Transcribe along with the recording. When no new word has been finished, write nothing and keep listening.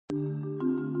Welcome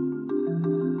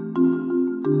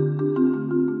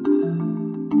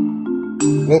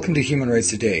to Human Rights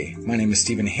Today. My name is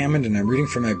Stephen Hammond, and I'm reading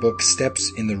from my book,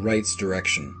 Steps in the Rights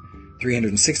Direction,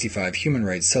 365 Human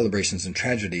Rights Celebrations and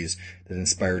Tragedies that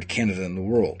Inspired Canada and the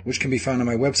World, which can be found on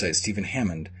my website,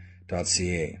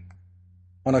 stephenhammond.ca.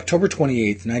 On October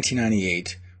 28,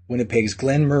 1998, Winnipeg's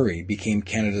Glen Murray became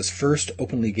Canada's first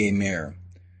openly gay mayor.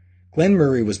 Glen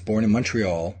Murray was born in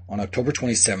Montreal on October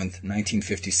 27,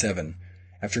 1957.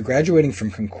 After graduating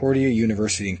from Concordia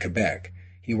University in Quebec,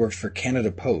 he worked for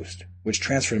Canada Post, which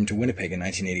transferred him to Winnipeg in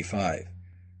 1985.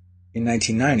 In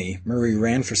 1990, Murray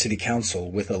ran for city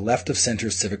council with a left-of-center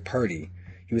Civic Party.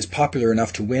 He was popular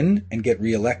enough to win and get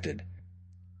re-elected.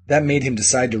 That made him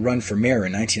decide to run for mayor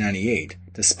in 1998,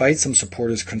 despite some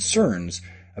supporters' concerns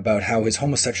about how his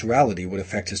homosexuality would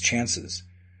affect his chances.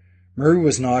 Murray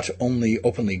was not only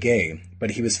openly gay,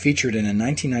 but he was featured in a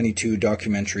 1992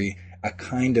 documentary, A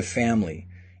Kind of Family,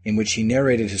 in which he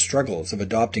narrated his struggles of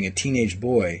adopting a teenage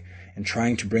boy and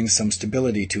trying to bring some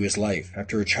stability to his life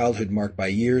after a childhood marked by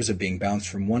years of being bounced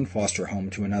from one foster home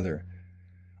to another.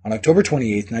 On October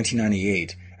 28,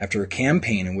 1998, after a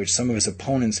campaign in which some of his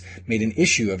opponents made an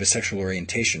issue of his sexual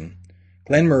orientation,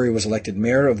 Glen Murray was elected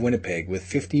mayor of Winnipeg with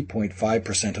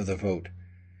 50.5% of the vote.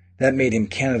 That made him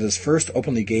Canada's first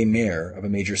openly gay mayor of a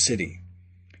major city.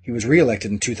 He was re-elected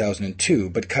in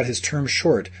 2002, but cut his term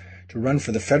short to run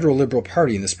for the Federal Liberal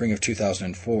Party in the spring of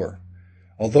 2004.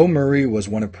 Although Murray was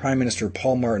one of Prime Minister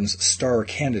Paul Martin's star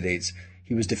candidates,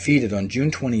 he was defeated on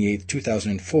June 28,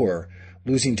 2004,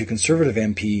 losing to Conservative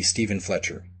MP Stephen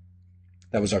Fletcher.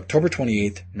 That was October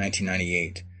 28,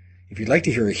 1998. If you'd like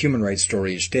to hear a human rights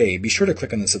story each day, be sure to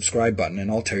click on the subscribe button and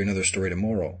I'll tell you another story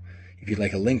tomorrow. If you'd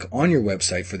like a link on your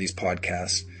website for these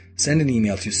podcasts, send an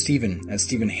email to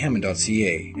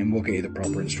stephen@stephenhammond.ca and we'll get you the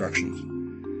proper instructions.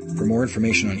 For more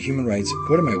information on human rights,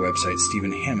 go to my website,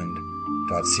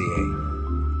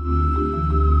 stephenhammond.ca.